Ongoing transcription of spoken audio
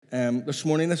This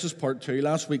morning, this is part 2.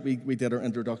 Last week, we did our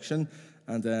introduction,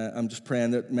 and I'm just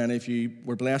praying that many of you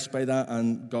were blessed by that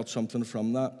and got something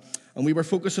from that. And we were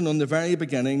focusing on the very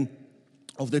beginning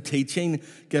of the teaching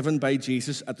given by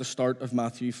Jesus at the start of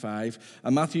Matthew 5.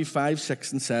 And Matthew 5,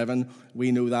 6, and 7,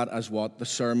 we know that as what? The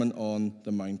Sermon on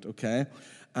the Mount, okay?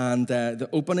 And the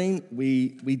opening, we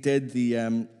did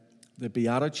the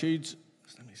Beatitudes.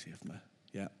 Let me see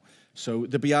if So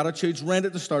the Beatitudes right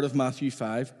at the start of Matthew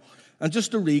 5. And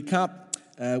just to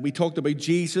recap, we talked about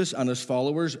Jesus and his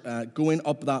followers going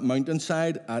up that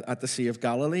mountainside at the Sea of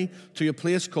Galilee to a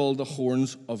place called the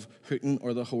Horns of Hutton,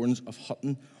 or the Horns of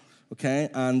Hutton. Okay,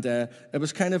 and it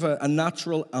was kind of a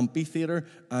natural amphitheater.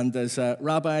 And as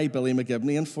Rabbi Billy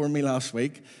McGibney informed me last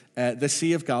week, the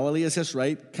Sea of Galilee, is this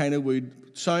right? Kind of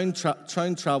would sound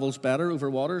travels better over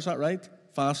water, is that right?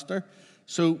 Faster.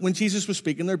 So when Jesus was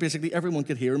speaking there, basically everyone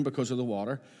could hear him because of the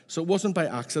water. So it wasn't by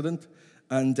accident.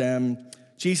 And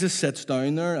Jesus sits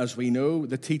down there, as we know,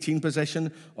 the teaching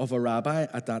position of a rabbi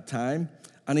at that time.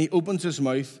 And he opens his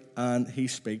mouth and he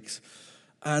speaks.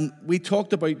 And we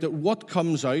talked about that what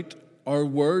comes out are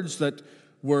words that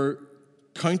were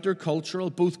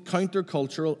countercultural, both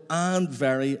countercultural and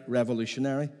very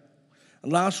revolutionary.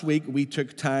 And last week, we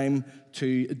took time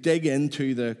to dig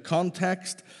into the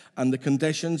context and the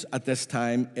conditions at this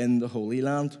time in the Holy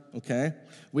Land, okay?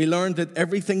 We learned that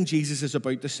everything Jesus is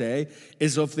about to say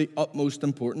is of the utmost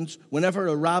importance. Whenever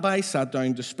a rabbi sat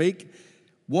down to speak,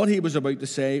 what he was about to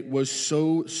say was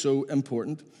so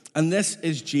important. And this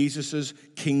is Jesus'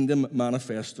 kingdom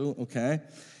manifesto, okay?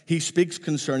 He speaks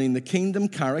concerning the kingdom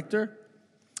character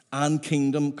and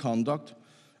kingdom conduct.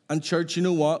 And church, you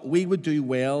know what? We would do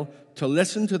well to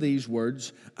listen to these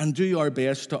words and do our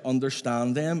best to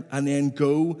understand them and then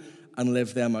go and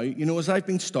live them out. You know, as I've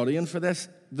been studying for this,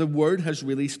 the word has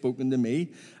really spoken to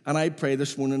me. And I pray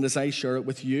this morning as I share it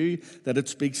with you that it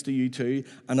speaks to you too,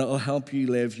 and it'll help you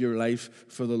live your life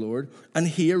for the Lord. And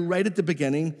here, right at the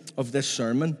beginning of this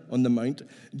Sermon on the Mount,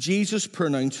 Jesus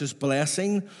pronounces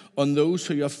blessing on those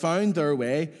who have found their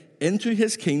way into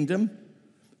his kingdom,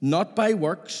 not by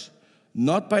works,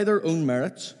 not by their own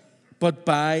merits, but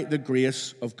by the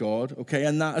grace of God, okay?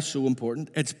 And that is so important.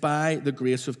 It's by the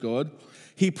grace of God.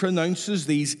 He pronounces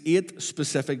these 8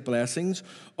 specific blessings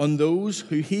on those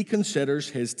who he considers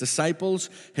his disciples,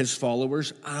 his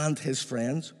followers, and his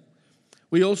friends.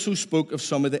 We also spoke of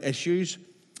some of the issues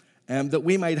that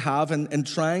we might have in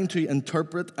trying to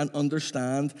interpret and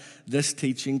understand this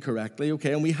teaching correctly,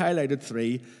 okay? And we highlighted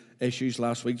 3 issues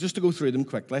last week, just to go through them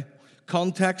quickly.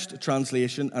 Context,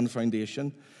 translation, and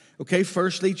foundation. Okay,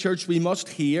 firstly, church, we must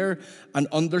hear and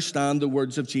understand the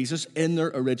words of Jesus in their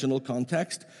original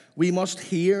context. We must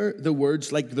hear the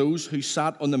words like those who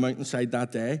sat on the mountainside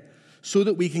that day so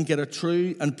that we can get a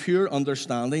true and pure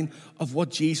understanding of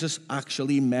what Jesus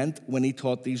actually meant when he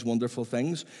taught these wonderful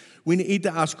things. We need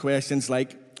to ask questions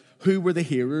like, who were the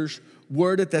hearers?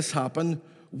 Where did this happen?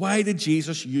 Why did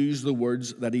Jesus use the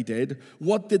words that he did?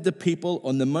 What did the people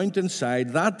on the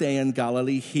mountainside that day in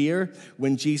Galilee hear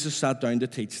when Jesus sat down to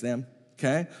teach them?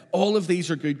 Okay? All of these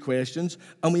are good questions,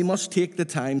 and we must take the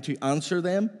time to answer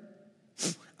them.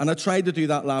 And I tried to do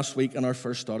that last week in our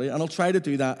first study, and I'll try to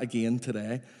do that again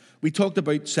today. We talked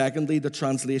about, secondly, the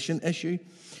translation issue.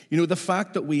 You know, the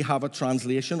fact that we have a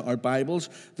translation, our Bibles,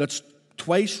 that's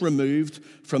twice removed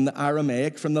from the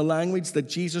Aramaic, from the language that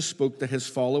Jesus spoke to his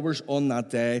followers on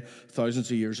that day thousands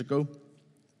of years ago.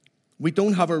 We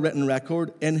don't have a written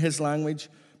record in his language,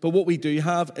 but what we do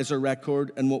have is a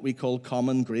record in what we call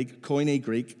Common Greek, Koine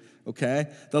Greek, okay?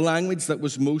 The language that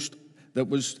was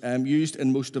used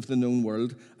in most of the known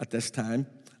world at this time.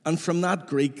 And from that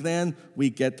Greek, then, we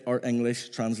get our English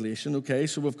translation, okay?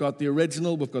 So we've got the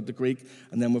original, we've got the Greek,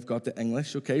 and then we've got the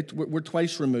English, okay? We're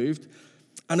twice removed.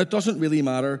 And it doesn't really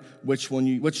matter which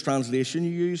translation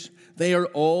you use. They are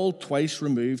all twice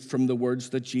removed from the words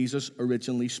that Jesus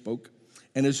originally spoke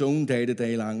in his own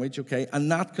day-to-day language, okay? And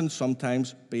that can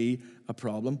sometimes be a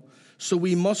problem. So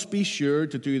we must be sure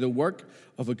to do the work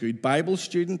of a good Bible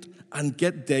student and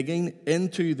get digging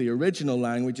into the original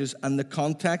languages and the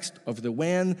context of the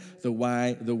when, the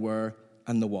why, the where,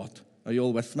 and the what. Are you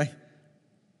all with me?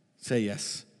 Say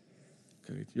yes.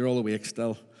 Good. You're all awake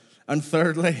still. And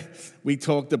thirdly, we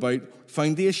talked about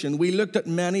foundation. We looked at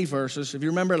many verses. If you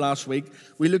remember last week,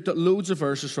 we looked at loads of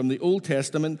verses from the Old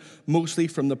Testament, mostly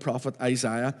from the prophet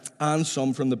Isaiah, and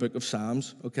some from the book of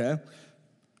Psalms, okay?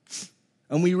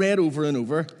 And we read over and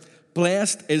over,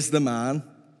 blessed is the man. Do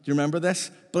you remember this?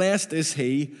 Blessed is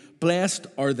he. Blessed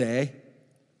are they.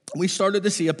 We started to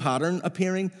see a pattern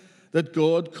appearing that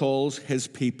God calls his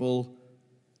people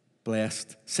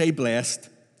blessed. Say blessed.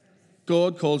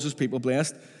 God calls his people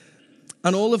blessed.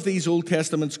 And all of these Old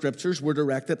Testament scriptures were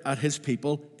directed at his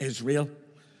people, Israel.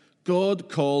 God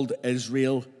called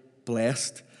Israel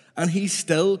blessed, and he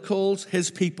still calls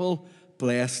his people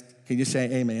blessed. Can you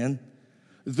say amen?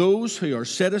 Those who are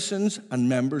citizens and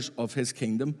members of his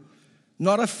kingdom,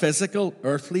 not a physical,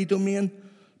 earthly domain,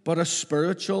 but a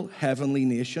spiritual, heavenly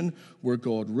nation where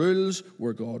God rules,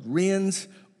 where God reigns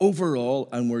over all,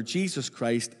 and where Jesus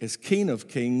Christ is King of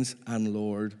kings and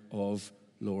Lord of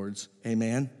lords.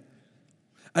 Amen.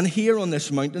 And here on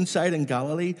this mountainside in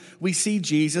Galilee, we see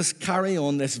Jesus carry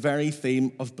on this very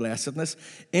theme of blessedness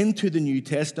into the New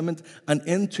Testament and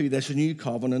into this new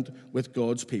covenant with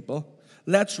God's people.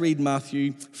 Let's read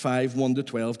Matthew 5,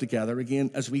 1-12 together again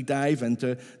as we dive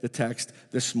into the text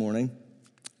this morning.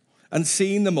 And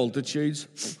seeing the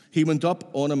multitudes, he went up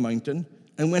on a mountain,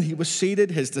 and when he was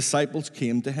seated, his disciples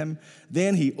came to him.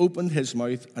 Then he opened his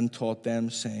mouth and taught them,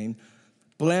 saying,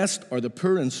 Blessed are the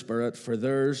poor in spirit, for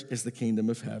theirs is the kingdom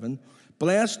of heaven.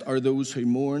 Blessed are those who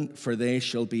mourn, for they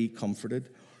shall be comforted.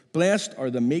 Blessed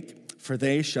are the meek, for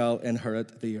they shall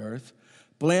inherit the earth.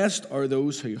 Blessed are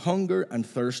those who hunger and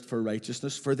thirst for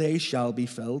righteousness, for they shall be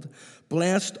filled.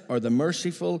 Blessed are the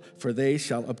merciful, for they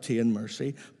shall obtain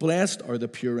mercy. Blessed are the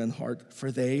pure in heart,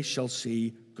 for they shall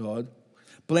see God.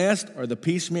 Blessed are the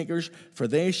peacemakers, for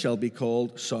they shall be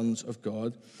called sons of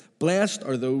God. Blessed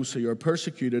are those who are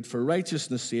persecuted for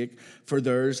righteousness' sake, for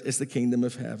theirs is the kingdom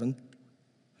of heaven.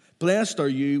 Blessed are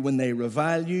you when they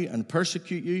revile you and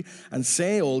persecute you and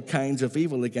say all kinds of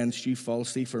evil against you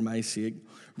falsely for my sake.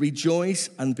 Rejoice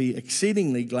and be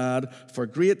exceedingly glad, for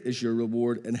great is your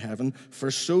reward in heaven,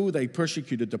 for so they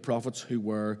persecuted the prophets who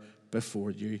were before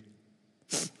you.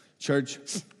 Church,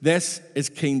 this is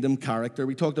kingdom character.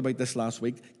 We talked about this last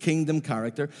week. Kingdom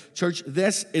character. Church,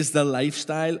 this is the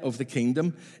lifestyle of the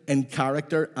kingdom in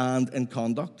character and in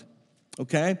conduct.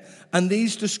 Okay? And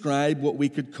these describe what we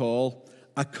could call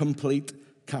a complete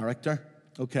character.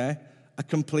 Okay? A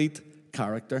complete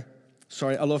character.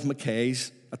 Sorry, I love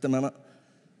McKay's at the minute.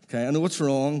 Okay, I know what's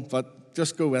wrong, but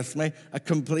just go with me. A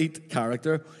complete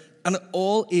character. And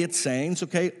all 8 sayings,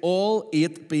 okay, all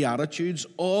 8 beatitudes,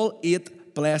 all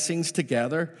 8 blessings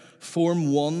together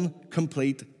form one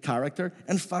complete character.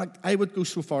 In fact, I would go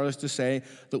so far as to say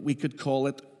that we could call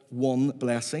it one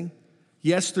blessing.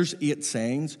 Yes, there's 8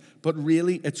 sayings, but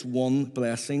really it's one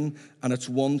blessing and it's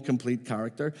one complete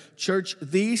character. Church,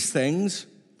 these things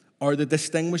are the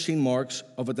distinguishing marks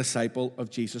of a disciple of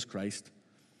Jesus Christ.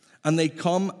 And they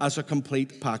come as a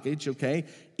complete package, okay?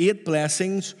 8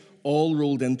 blessings all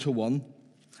rolled into one.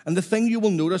 And the thing you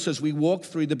will notice as we walk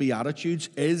through the Beatitudes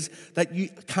is that you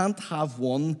can't have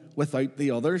one without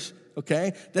the others,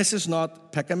 okay? This is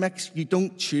not pick a mix. You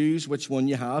don't choose which one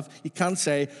you have. You can't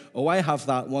say, oh, I have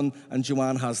that one and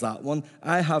Joanne has that one.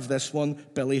 I have this one,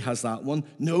 Billy has that one.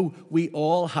 No, we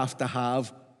all have to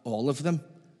have all of them,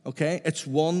 okay? It's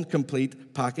one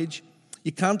complete package.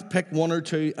 You can't pick 1 or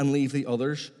 2 and leave the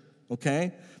others,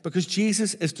 okay? Because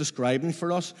Jesus is describing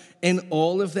for us in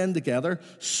all of them together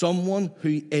someone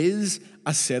who is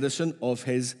a citizen of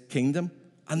his kingdom.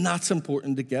 And that's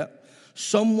important to get.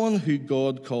 Someone who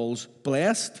God calls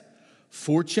blessed,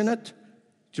 fortunate. Do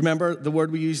you remember the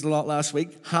word we used a lot last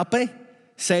week? Happy.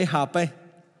 Say happy.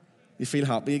 You feel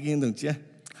happy again, don't you?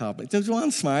 Happy. There's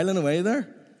one smiling away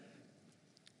there.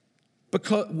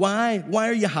 Because why? Why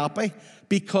are you happy?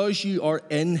 Because you are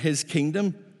in his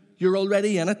kingdom. You're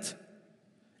already in it,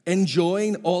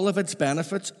 enjoying all of its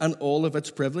benefits and all of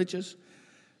its privileges.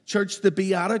 Church, the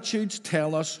Beatitudes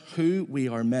tell us who we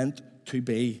are meant to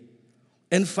be.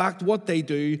 In fact, what they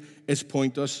do is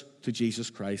point us to Jesus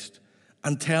Christ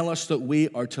and tell us that we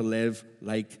are to live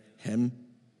like him.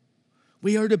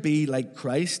 We are to be like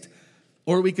Christ,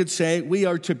 or we could say we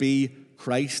are to be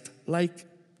Christ-like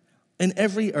in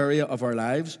every area of our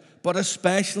lives, but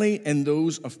especially in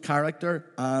those of character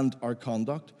and our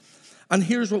conduct. And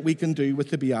here's what we can do with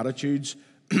the Beatitudes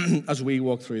as we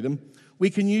walk through them. We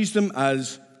can use them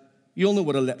as, you'll know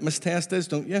what a litmus test is,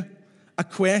 don't you? A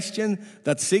question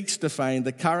that seeks to find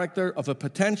the character of a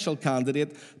potential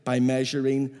candidate by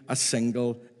measuring a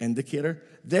single indicator.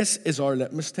 This is our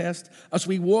litmus test. As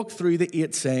we walk through the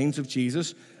 8 sayings of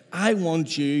Jesus, I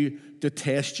want you to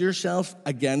test yourself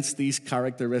against these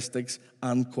characteristics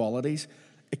and qualities.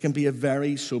 It can be a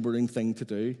very sobering thing to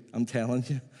do, I'm telling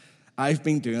you. I've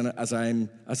been doing it as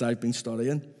I've been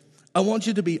studying. I want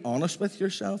you to be honest with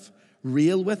yourself,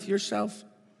 real with yourself,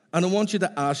 and I want you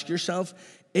to ask yourself,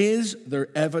 is there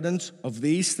evidence of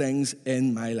these things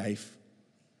in my life?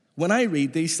 When I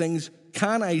read these things,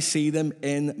 can I see them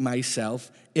in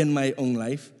myself, in my own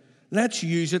life? Let's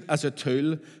use it as a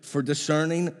tool for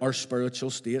discerning our spiritual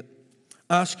state.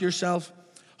 Ask yourself,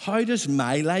 How does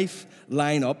my life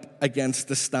line up against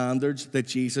the standards that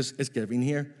Jesus is giving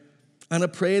here? And I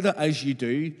pray that as you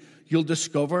do, you'll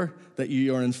discover that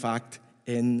you are in fact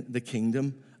in the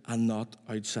kingdom and not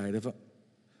outside of it.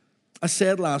 I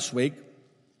said last week,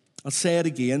 I'll say it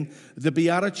again, the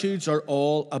Beatitudes are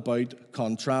all about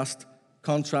contrast.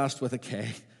 Contrast with a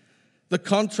K. The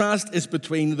contrast is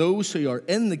between those who are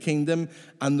in the kingdom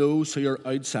and those who are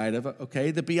outside of it,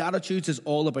 okay? The Beatitudes is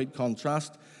all about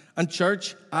contrast. And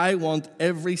church, I want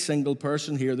every single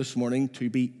person here this morning to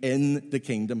be in the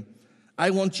kingdom. I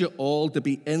want you all to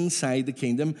be inside the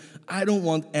kingdom. I don't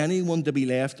want anyone to be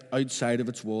left outside of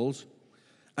its walls.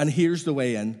 And here's the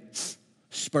way in.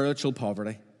 Spiritual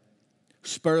poverty.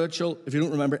 Spiritual, if you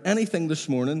don't remember anything this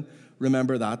morning,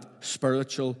 remember that,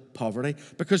 spiritual poverty.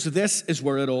 Because this is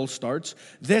where it all starts.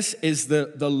 This is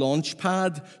the launch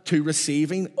pad to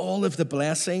receiving all of the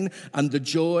blessing and the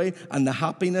joy and the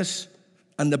happiness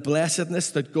and the blessedness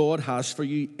that God has for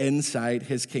you inside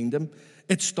his kingdom.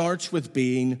 It starts with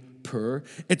being poor.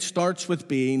 It starts with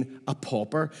being a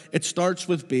pauper. It starts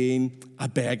with being a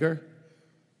beggar.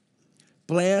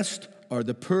 Blessed are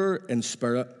the poor in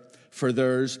spirit, for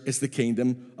theirs is the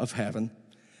kingdom of heaven.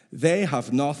 They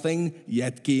have nothing,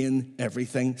 yet gain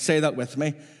everything. Say that with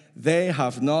me. They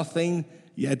have nothing,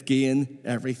 yet gain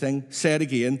everything. Say it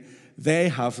again. They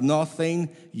have nothing,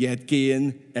 yet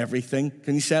gain everything.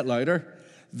 Can you say it louder?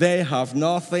 They have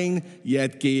nothing,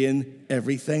 yet gain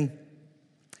everything.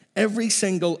 Every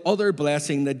single other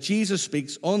blessing that Jesus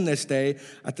speaks on this day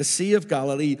at the Sea of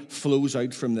Galilee flows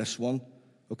out from this one.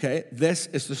 Okay? This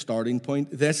is the starting point.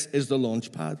 This is the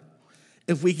launch pad.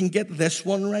 If we can get this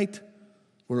one right,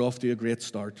 we're off to a great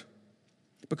start.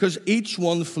 Because each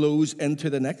one flows into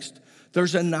the next.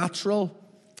 There's a natural,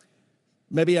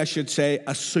 maybe I should say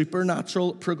a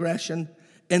supernatural progression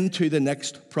into the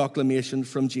next proclamation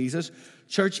from Jesus.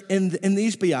 Church, in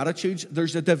these Beatitudes,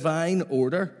 there's a divine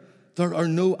order. There are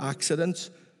no accidents.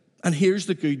 And here's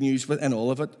the good news within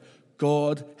all of it.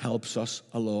 God helps us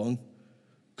along.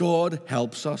 God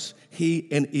helps us. He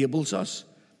enables us.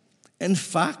 In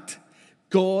fact,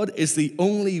 God is the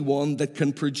only one that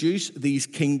can produce these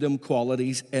kingdom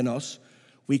qualities in us.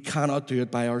 We cannot do it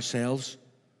by ourselves.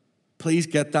 Please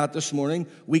get that this morning.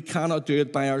 We cannot do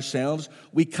it by ourselves.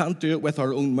 We can't do it with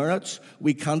our own merits.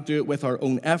 We can't do it with our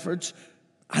own efforts.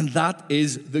 And that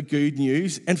is the good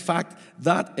news. In fact,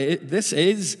 this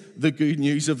is the good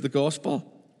news of the gospel.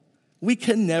 We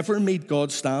can never meet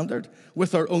God's standard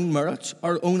with our own merits,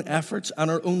 our own efforts,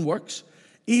 and our own works.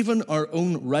 Even our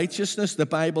own righteousness, the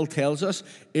Bible tells us,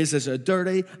 is as a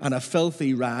dirty and a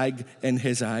filthy rag in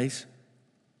his eyes.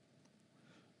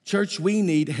 Church, we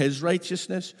need his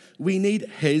righteousness. We need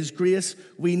his grace.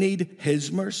 We need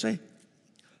his mercy.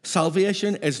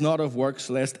 Salvation is not of works,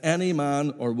 lest any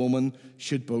man or woman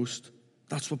should boast.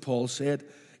 That's what Paul said.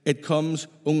 It comes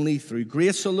only through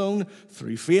grace alone,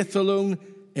 through faith alone,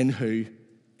 in who?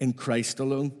 In Christ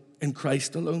alone. In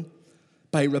Christ alone.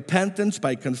 By repentance,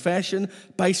 by confession,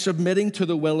 by submitting to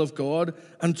the will of God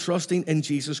and trusting in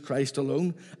Jesus Christ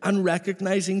alone, and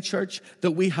recognizing, church,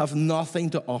 that we have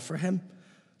nothing to offer him.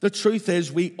 The truth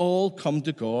is, we all come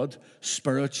to God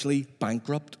spiritually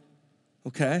bankrupt.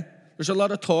 Okay? There's a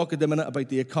lot of talk at the minute about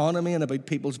the economy and about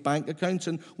people's bank accounts.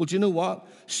 And, well, do you know what?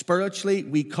 Spiritually,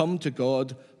 we come to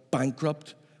God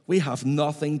bankrupt. We have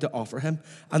nothing to offer him.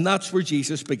 And that's where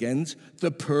Jesus begins, the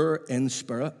poor in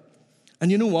spirit. And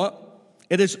you know what?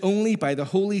 It is only by the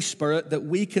Holy Spirit that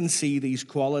we can see these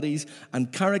qualities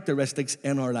and characteristics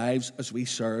in our lives as we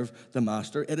serve the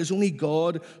Master. It is only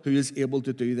God who is able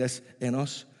to do this in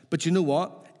us. But you know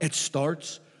what? It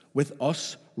starts with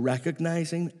us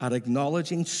recognizing and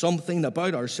acknowledging something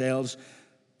about ourselves.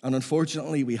 And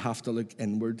unfortunately, we have to look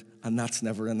inward, and that's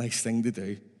never a nice thing to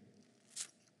do.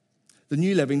 The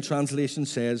New Living Translation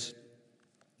says,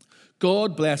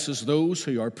 God blesses those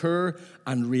who are poor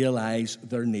and realize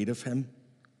their need of him.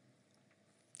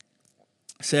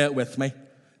 Say it with me.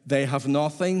 They have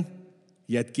nothing,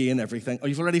 yet gain everything. Oh,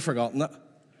 you've already forgotten it.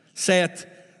 Say it.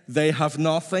 They have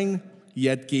nothing,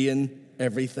 yet gain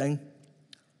everything.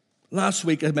 Last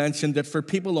week I mentioned that for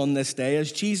people on this day,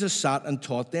 as Jesus sat and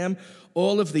taught them,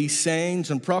 all of these sayings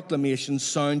and proclamations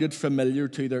sounded familiar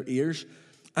to their ears.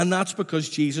 And that's because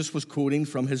Jesus was quoting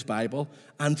from his Bible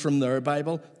and from their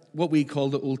Bible, what we call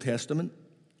the Old Testament.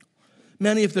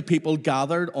 Many of the people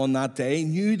gathered on that day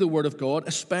knew the Word of God,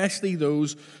 especially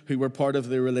those who were part of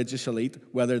the religious elite,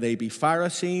 whether they be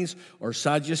Pharisees or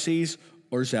Sadducees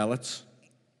or Zealots.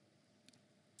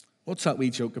 What's that wee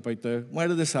joke about there? Why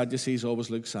do the Sadducees always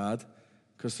look sad?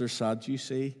 Because they're sad, you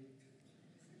see.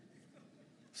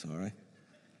 Sorry.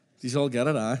 Did you all get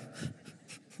it,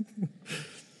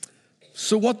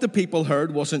 So what the people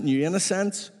heard wasn't new in a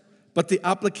sense, but the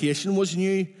application was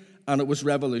new and it was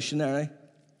revolutionary,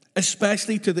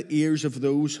 especially to the ears of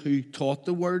those who taught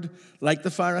the word, like the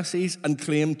Pharisees, and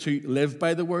claimed to live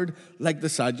by the word, like the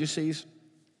Sadducees.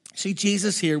 See,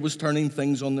 Jesus here was turning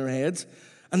things on their heads,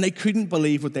 and they couldn't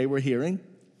believe what they were hearing.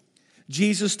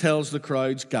 Jesus tells the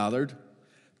crowds gathered,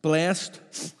 blessed,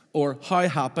 or how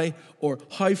happy, or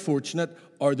how fortunate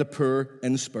are the poor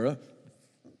in spirit.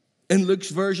 In Luke's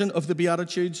version of the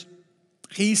Beatitudes,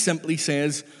 he simply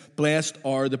says, blessed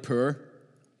are the poor.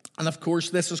 And of course,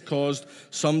 this has caused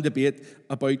some debate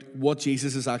about what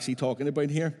Jesus is actually talking about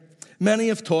here. Many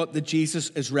have taught that Jesus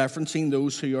is referencing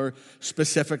those who are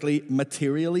specifically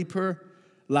materially poor,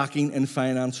 lacking in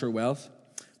finance or wealth.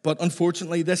 But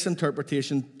unfortunately, this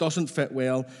interpretation doesn't fit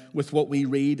well with what we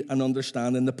read and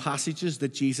understand in the passages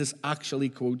that Jesus actually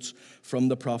quotes from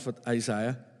the prophet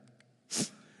Isaiah.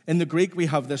 In the Greek, we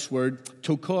have this word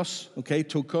tokos,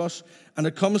 tokos, and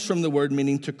it comes from the word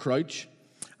meaning to crouch.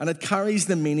 And it carries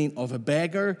the meaning of a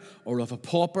beggar or of a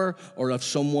pauper or of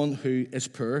someone who is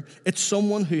poor. It's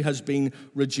someone who has been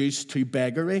reduced to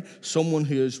beggary, someone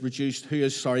who is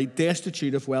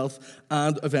destitute of wealth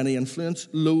and of any influence,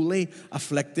 lowly,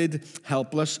 afflicted,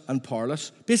 helpless, and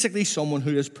powerless. Basically, someone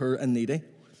who is poor and needy.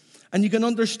 And you can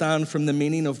understand from the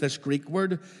meaning of this Greek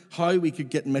word how we could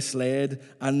get misled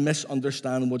and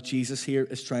misunderstand what Jesus here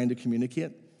is trying to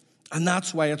communicate. And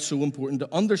that's why it's so important to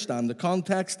understand the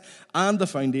context and the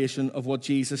foundation of what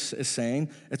Jesus is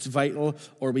saying. It's vital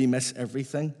or we miss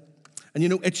everything. And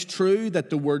it's true that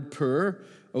the word poor,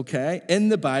 in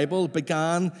the Bible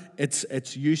began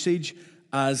its usage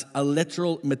as a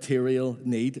literal material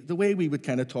need. The way we would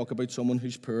kind of talk about someone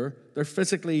who's poor, they're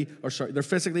physically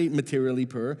materially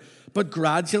poor. But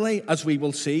gradually, as we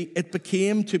will see, it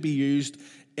became to be used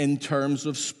in terms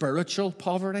of spiritual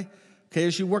poverty.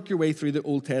 As you work your way through the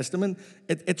Old Testament,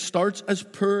 it starts as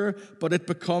poor, but it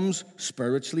becomes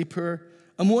spiritually poor.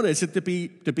 And what is it to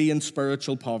be in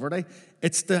spiritual poverty?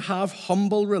 It's to have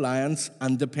humble reliance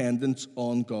and dependence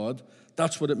on God.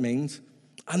 That's what it means.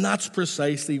 And that's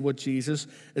precisely what Jesus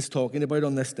is talking about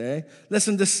on this day.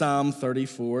 Listen to Psalm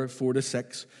 34,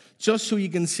 4-6, just so you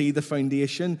can see the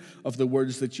foundation of the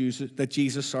words that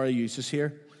Jesus uses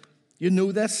here. You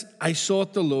know this, I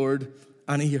sought the Lord,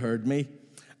 and he heard me,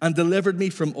 and delivered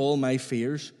me from all my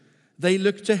fears. They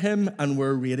looked to him and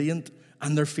were radiant,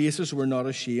 and their faces were not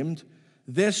ashamed.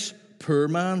 This poor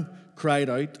man cried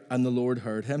out, and the Lord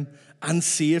heard him, and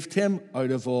saved him out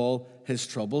of all his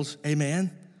troubles.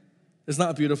 Amen. Isn't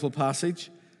that a beautiful passage?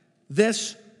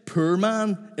 This poor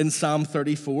man in Psalm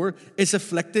 34 is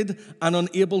afflicted and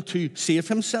unable to save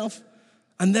himself.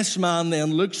 And this man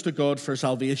then looks to God for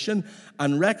salvation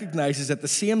and recognizes at the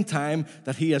same time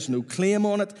that he has no claim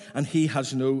on it and he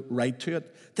has no right to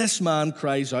it. This man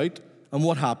cries out, and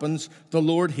what happens? The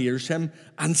Lord hears him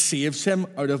and saves him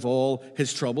out of all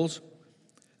his troubles.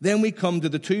 Then we come to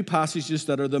the two passages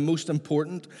that are the most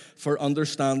important for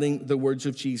understanding the words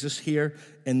of Jesus here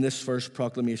in this first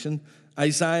proclamation.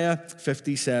 Isaiah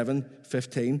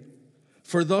 57:15.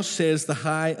 For thus says the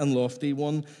high and lofty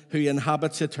one who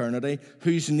inhabits eternity,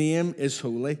 whose name is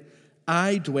holy.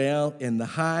 I dwell in the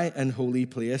high and holy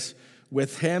place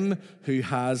with him who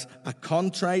has a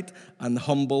contrite and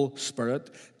humble spirit,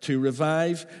 to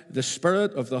revive the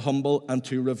spirit of the humble and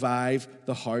to revive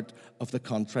the heart of the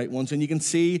contrite ones. And you can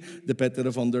see the bit that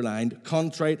I've underlined,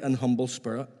 contrite and humble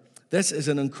spirit. This is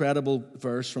an incredible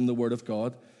verse from the Word of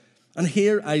God. And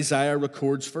here Isaiah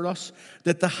records for us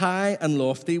that the high and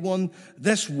lofty one,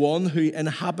 this one who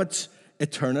inhabits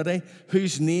eternity,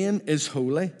 whose name is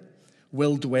holy,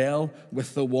 will dwell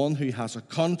with the one who has a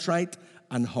contrite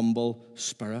and humble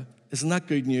spirit. Isn't that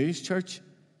good news, church?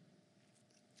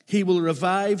 He will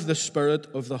revive the spirit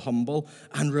of the humble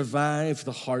and revive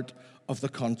the heart of the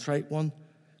contrite one.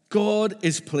 God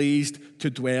is pleased to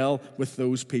dwell with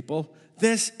those people.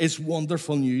 This is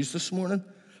wonderful news this morning.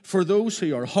 For those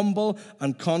who are humble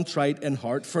and contrite in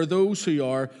heart, for those who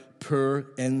are poor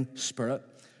in spirit.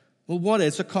 Well, what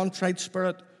is a contrite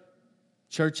spirit?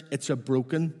 Church, it's a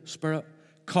broken spirit.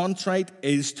 Contrite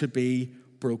is to be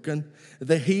broken.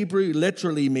 The Hebrew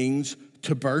literally means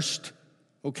to burst,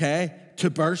 To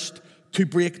burst, to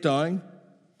break down.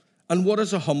 And what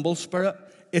is a humble spirit?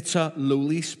 It's a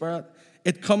lowly spirit.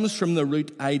 It comes from the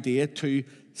root idea to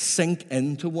sink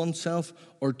into oneself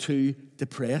or to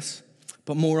depress.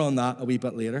 But more on that a wee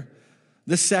bit later.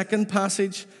 The second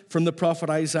passage from the prophet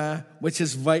Isaiah, which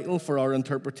is vital for our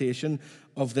interpretation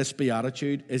of this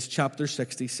beatitude, is chapter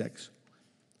 66.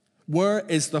 Where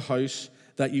is the house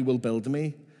that you will build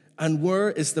me? And where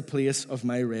is the place of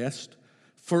my rest?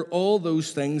 For all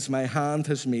those things my hand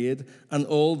has made, and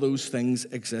all those things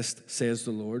exist, says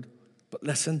the Lord. But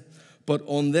listen, but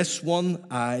on this one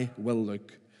I will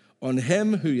look, on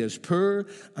him who is poor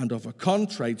and of a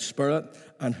contrite spirit,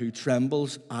 and who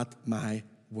trembles at my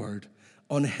word.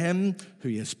 On him who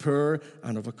is poor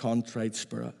and of a contrite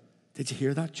spirit. Did you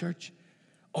hear that, church?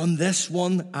 On this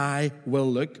one I will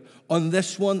look. On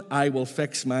this one I will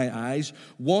fix my eyes.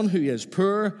 One who is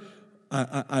poor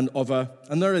and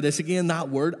there it is again, that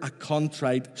word, a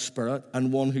contrite spirit,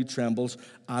 and one who trembles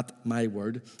at my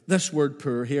word. This word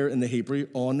poor here in the Hebrew,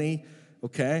 oni,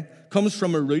 okay, comes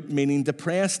from a root meaning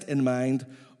depressed in mind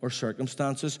or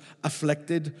circumstances,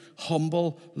 afflicted,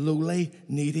 humble, lowly,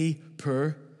 needy,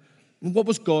 poor. And what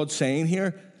was God saying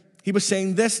here? He was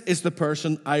saying, this is the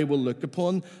person I will look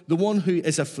upon, the one who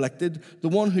is afflicted, the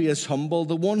one who is humble,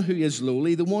 the one who is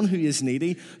lowly, the one who is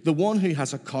needy, the one who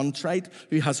has a contrite,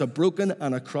 who has a broken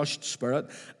and a crushed spirit,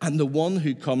 and the one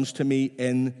who comes to me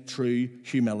in true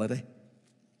humility.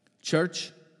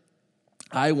 Church,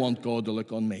 I want God to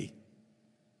look on me.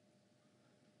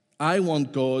 I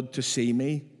want God to see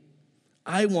me.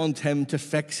 I want him to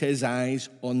fix his eyes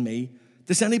on me.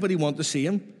 Does anybody want to see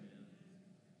him?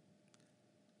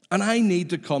 And I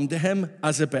need to come to him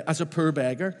as a poor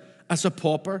beggar, as a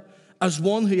pauper, as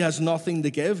one who has nothing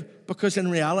to give, because in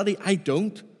reality, I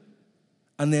don't.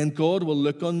 And then God will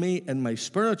look on me in my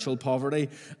spiritual poverty,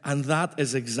 and that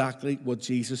is exactly what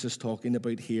Jesus is talking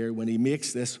about here when he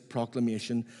makes this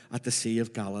proclamation at the Sea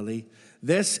of Galilee.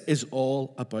 This is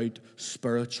all about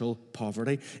spiritual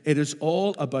poverty. It is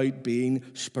all about being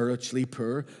spiritually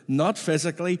poor, not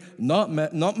physically, not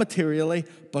materially,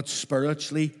 but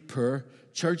spiritually poor.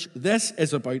 Church, this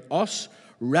is about us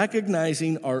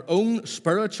recognizing our own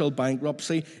spiritual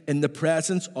bankruptcy in the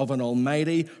presence of an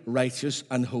almighty, righteous,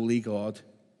 and holy God.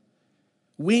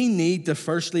 We need to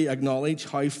firstly acknowledge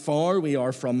how far we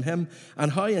are from him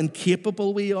and how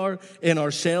incapable we are in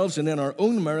ourselves and in our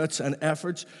own merits and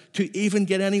efforts to even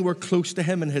get anywhere close to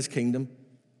him and his kingdom.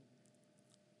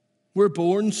 We're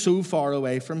born so far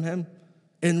away from him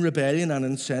in rebellion and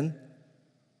in sin.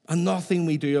 And nothing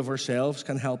we do of ourselves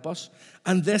can help us.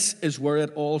 And this is where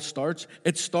it all starts.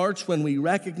 It starts when we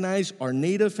recognize our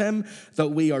need of him, that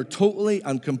we are totally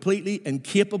and completely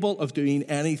incapable of doing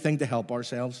anything to help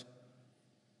ourselves.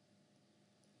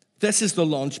 This is the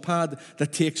launch pad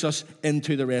that takes us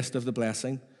into the rest of the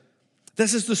blessing.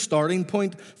 This is the starting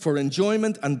point for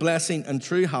enjoyment and blessing and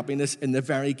true happiness in the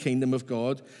very kingdom of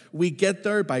God. We get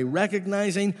there by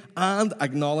recognizing and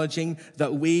acknowledging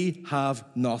that we have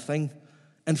nothing.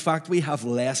 In fact, we have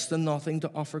less than nothing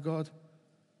to offer God.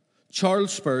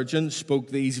 Charles Spurgeon spoke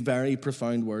these very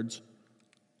profound words.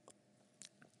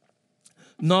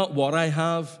 Not what I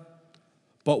have,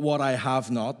 but what I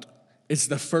have not is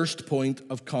the first point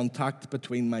of contact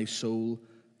between my soul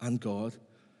and God.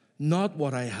 Not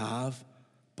what I have,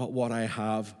 but what I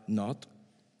have not.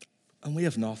 And we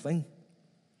have nothing.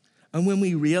 And when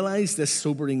we realize this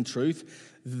sobering truth,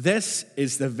 this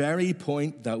is the very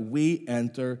point that we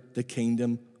enter the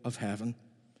kingdom of heaven.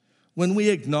 When we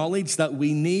acknowledge that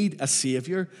we need a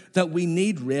Savior, that we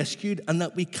need rescued, and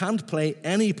that we can't play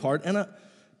any part in it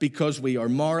because we are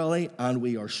morally and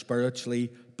we are spiritually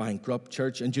bankrupt,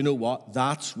 church. And you know what?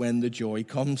 That's when the joy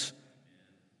comes.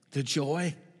 The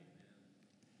joy.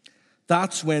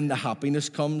 That's when the happiness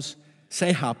comes.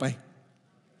 Say happy.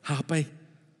 Happy.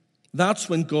 That's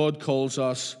when God calls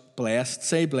us blessed.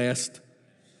 Say blessed.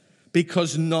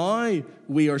 Because now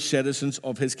we are citizens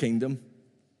of his kingdom.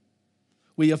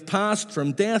 We have passed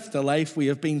from death to life. We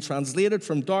have been translated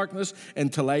from darkness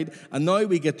into light. And now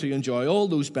we get to enjoy all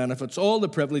those benefits, all the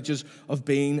privileges of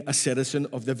being a citizen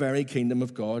of the very kingdom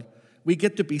of God. We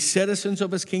get to be citizens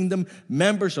of his kingdom,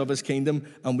 members of his kingdom,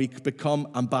 and we become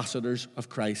ambassadors of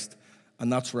Christ.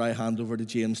 And that's where I hand over to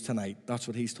James tonight. That's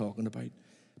what he's talking about,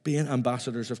 being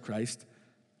ambassadors of Christ.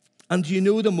 And do you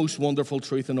know the most wonderful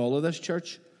truth in all of this,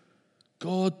 church?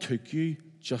 God took you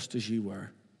just as you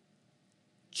were.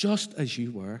 Just as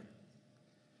you were.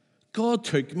 God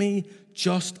took me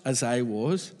just as I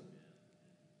was.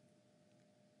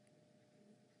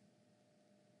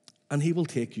 And he will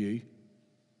take you.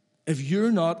 If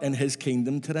you're not in his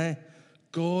kingdom today,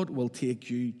 God will take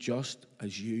you just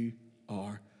as you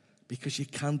are, because you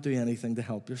can't do anything to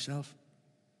help yourself.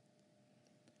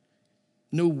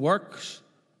 No works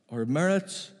or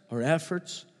merits or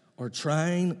efforts or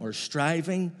trying or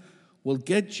striving will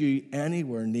get you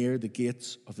anywhere near the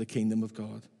gates of the kingdom of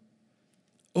God.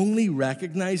 Only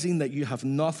recognizing that you have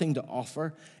nothing to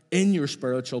offer in your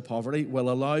spiritual poverty will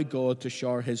allow God to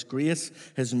shower his grace,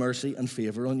 his mercy, and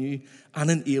favor on you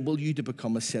and enable you to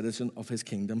become a citizen of his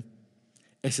kingdom.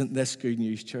 Isn't this good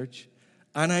news, church?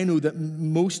 And I know that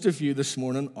most of you this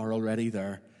morning are already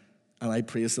there. And I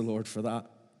praise the Lord for that.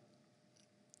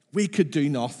 We could do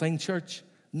nothing, church.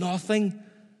 Nothing.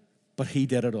 But he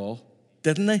did it all.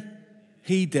 Didn't he?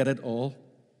 He did it all.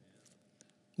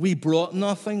 We brought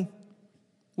nothing.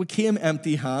 We came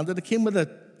empty-handed. It came with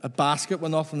a basket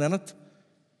with nothing in it.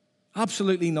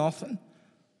 Absolutely nothing.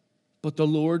 But the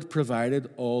Lord provided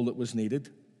all that was needed.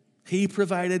 He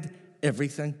provided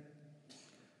everything.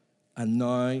 And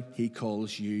now he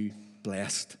calls you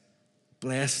blessed.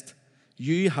 Blessed.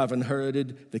 You have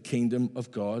inherited the kingdom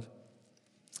of God.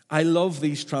 I love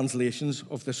these translations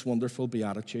of this wonderful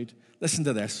beatitude. Listen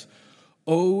to this.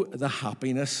 Oh, the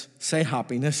happiness. Say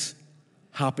happiness.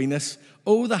 Happiness.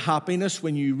 Oh, the happiness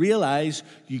when you realize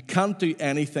you can't do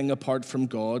anything apart from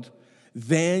God.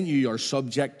 Then you are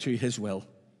subject to his will.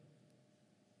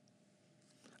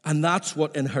 And that's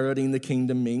what inheriting the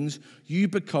kingdom means. You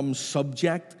become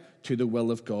subject to the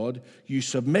will of God. You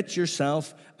submit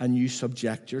yourself and you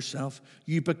subject yourself.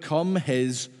 You become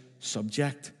his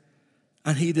subject.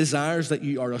 And he desires that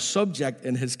you are a subject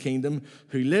in his kingdom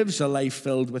who lives a life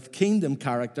filled with kingdom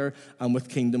character and with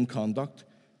kingdom conduct.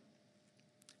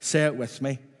 Say it with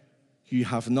me. You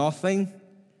have nothing,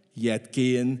 yet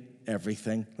gain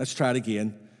everything. Let's try it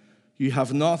again. You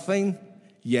have nothing,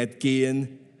 yet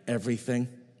gain everything.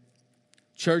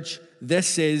 Church,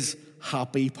 this is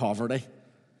happy poverty.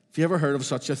 Have you ever heard of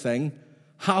such a thing?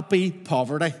 Happy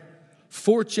poverty.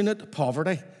 Fortunate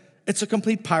poverty. It's a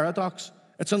complete paradox.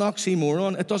 It's an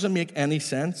oxymoron. It doesn't make any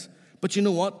sense. But you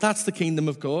know what? That's the kingdom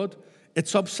of God.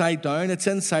 It's upside down. It's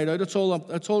inside out. It's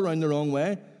all around the wrong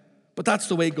way. But that's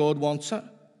the way God wants it.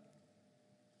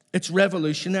 It's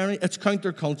revolutionary. It's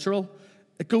countercultural.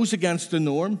 It goes against the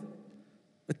norm.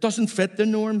 It doesn't fit the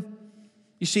norm.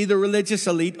 You see, the religious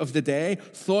elite of the day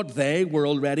thought they were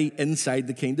already inside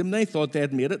the kingdom. They thought they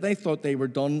had made it. They thought they were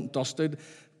done, dusted,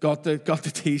 got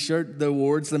the T-shirt, the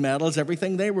awards, the medals,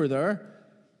 everything. They were there.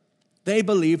 They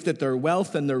believed that their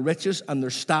wealth and their riches and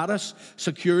their status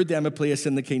secured them a place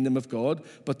in the kingdom of God,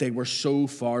 but they were so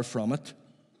far from it.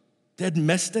 They'd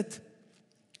missed it.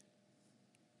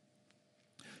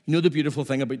 You know the beautiful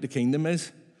thing about the kingdom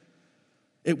is?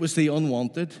 It was the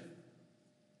unwanted,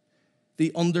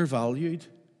 the undervalued,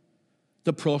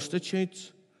 the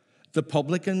prostitutes, the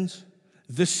publicans,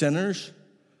 the sinners,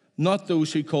 not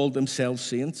those who called themselves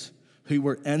saints, who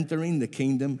were entering the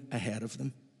kingdom ahead of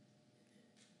them.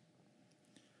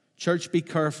 Church, be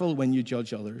careful when you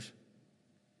judge others.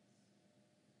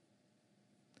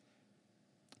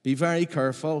 Be very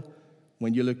careful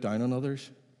when you look down on others.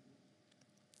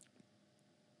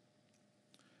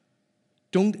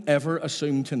 Don't ever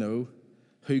assume to know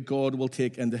who God will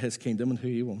take into his kingdom and who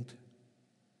he won't.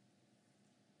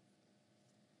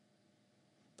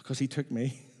 Because he took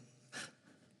me.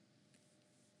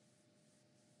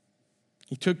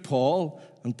 He took Paul,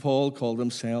 and Paul called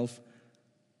himself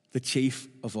the chief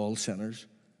of all sinners.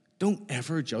 Don't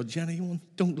ever judge anyone.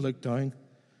 Don't look down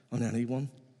on anyone.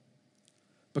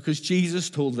 Because Jesus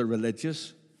told the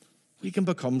religious, we can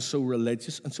become so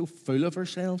religious and so full of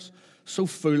ourselves, so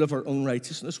full of our own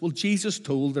righteousness. Well, Jesus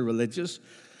told the religious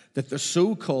that the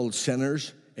so-called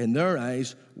sinners, in their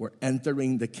eyes, were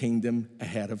entering the kingdom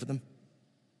ahead of them.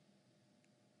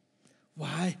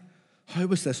 Why? How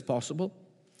was this possible?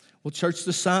 Well, church,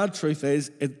 the sad truth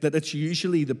is that it's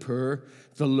usually the poor,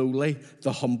 the lowly,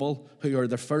 the humble who are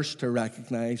the first to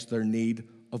recognize their need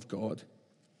of God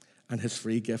and his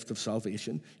free gift of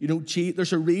salvation. You know,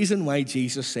 there's a reason why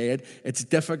Jesus said it's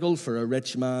difficult for a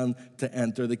rich man to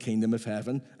enter the kingdom of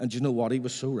heaven. And you know what? He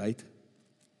was so right.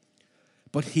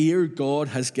 But here, God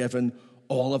has given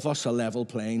all of us a level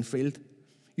playing field.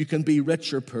 You can be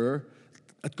rich or poor.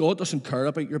 God doesn't care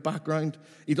about your background.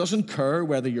 He doesn't care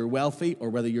whether you're wealthy or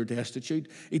whether you're destitute.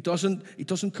 He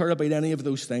doesn't care about any of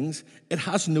those things. It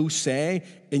has no say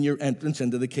in your entrance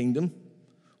into the kingdom.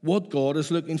 What God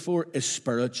is looking for is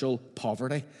spiritual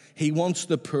poverty. He wants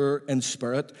the poor in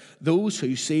spirit, those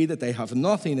who see that they have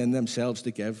nothing in themselves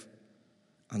to give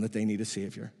and that they need a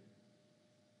Savior.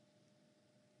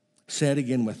 Say it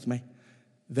again with me.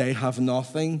 They have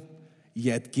nothing,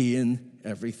 yet gain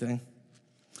everything.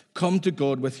 Come to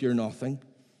God with your nothing,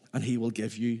 and he will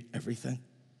give you everything.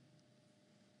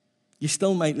 You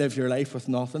still might live your life with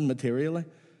nothing materially,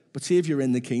 but see if you're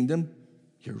in the kingdom,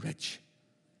 you're rich.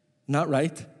 Not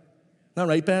right? Not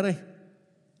right, Betty?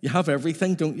 You have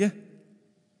everything, don't you?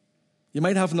 You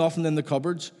might have nothing in the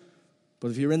cupboards,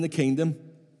 but if you're in the kingdom,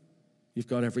 you've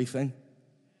got everything.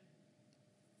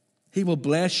 He will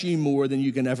bless you more than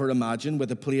you can ever imagine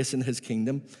with a place in his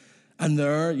kingdom. And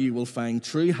there you will find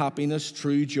true happiness,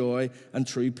 true joy, and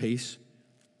true peace.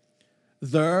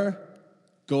 There,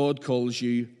 God calls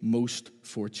you most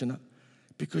fortunate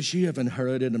because you have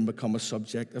inherited and become a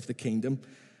subject of the kingdom.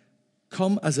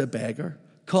 Come as a beggar,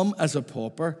 come as a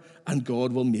pauper, and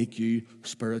God will make you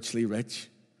spiritually rich.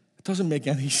 It doesn't make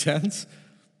any sense,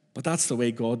 but that's the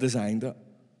way God designed it.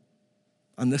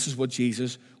 And this is what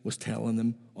Jesus was telling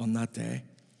them on that day.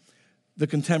 The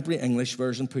Contemporary English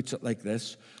Version puts it like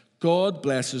this: God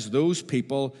blesses those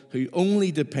people who only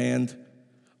depend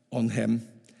on him.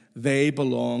 They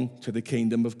belong to the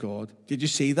kingdom of God. Did you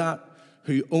see that?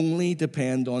 Who only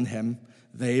depend on him.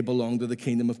 They belong to the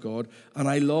kingdom of God. And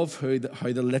I love how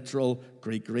the literal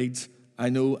Greek reads. I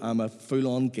know I'm a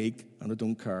full-on geek, and I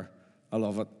don't care. I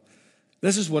love it.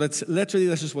 This is what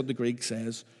the Greek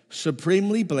says.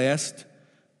 Supremely blessed,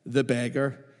 the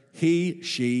beggar, he,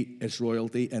 she is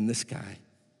royalty in the sky.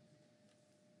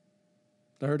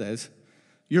 There it is.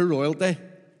 You're royalty.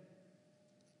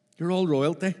 You're all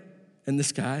royalty in the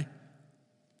sky.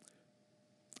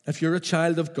 If you're a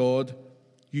child of God,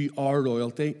 you are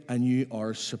royalty and you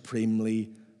are supremely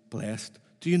blessed.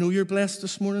 Do you know you're blessed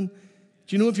this morning?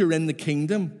 Do you know if you're in the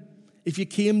kingdom, if you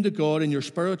came to God in your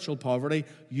spiritual poverty,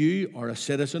 you are a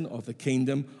citizen of the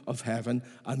kingdom of heaven,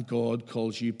 and God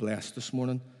calls you blessed this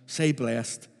morning? Say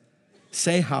blessed.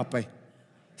 Say happy.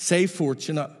 Say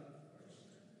fortunate.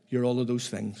 You're all of those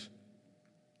things.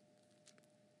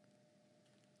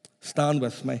 Stand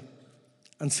with me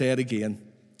and say it again.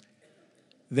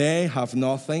 They have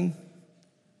nothing,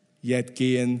 yet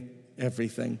gain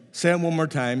everything. Say it one more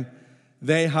time.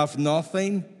 They have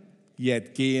nothing,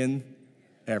 yet gain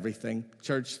everything.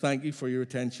 Church, thank you for your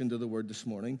attention to the word this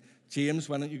morning. James,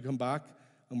 why don't you come back,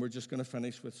 and we're just going to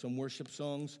finish with some worship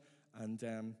songs, and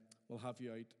we'll have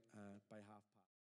you out.